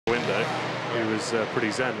he was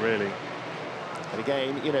pretty zen, really. And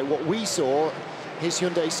again, you know, what we saw, his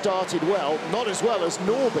Hyundai started well, not as well as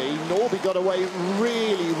Norby. Norby got away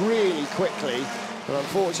really, really quickly. But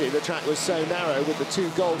unfortunately, the track was so narrow with the two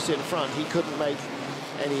Golfs in front, he couldn't make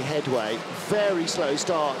any headway. Very slow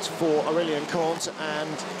start for Aurélien Comte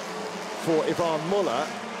and for Ivan Muller.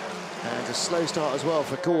 And a slow start as well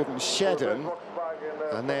for Gordon Shedden.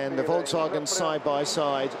 And then the Volkswagen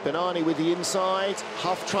side-by-side. Benani with the inside.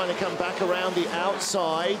 Huff trying to come back around the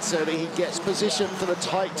outside so that he gets position for the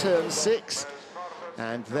tight turn 6.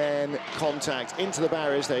 And then contact into the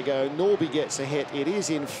barriers they go. Norby gets a hit. It is,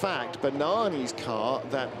 in fact, Benani's car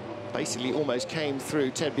that basically almost came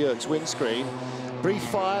through Ted Björk's windscreen. Brief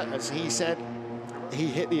fire, as he said. He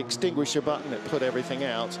hit the extinguisher button that put everything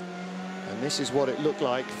out. And this is what it looked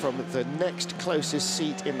like from the next closest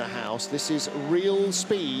seat in the house. This is real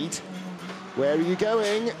speed. Where are you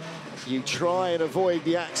going? You try and avoid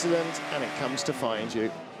the accident, and it comes to find you.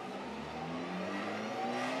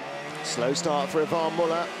 Slow start for Ivan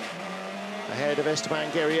Muller, ahead of Esteban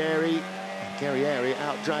Guerrieri. Guerrieri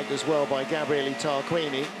out-dragged as well by Gabriele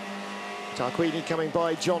Tarquini. Tarquini coming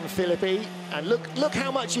by John Philippi. And look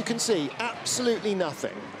how much you can see, absolutely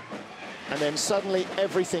nothing. And then suddenly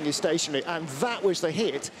everything is stationary, and that was the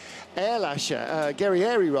hit.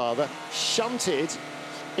 Guerrieri rather, shunted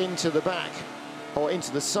into the back, or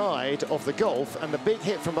into the side of the Golf, and the big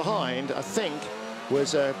hit from behind, I think,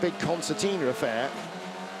 was a big concertina affair.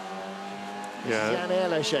 Yeah. Jan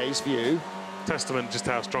Erlache's view. Testament just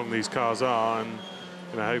how strong these cars are, and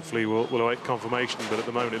you know, hopefully we'll await confirmation, but at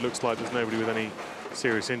the moment it looks like there's nobody with any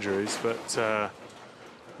serious injuries, but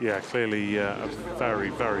yeah, clearly a very,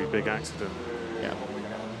 very big accident. Yeah.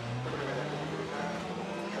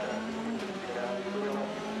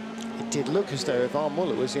 It did look as though Ivan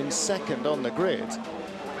Muller was in second on the grid.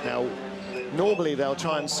 Now, normally they'll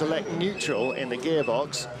try and select neutral in the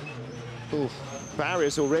gearbox. Oof.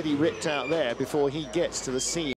 Barriers already ripped out there before he gets to the scene.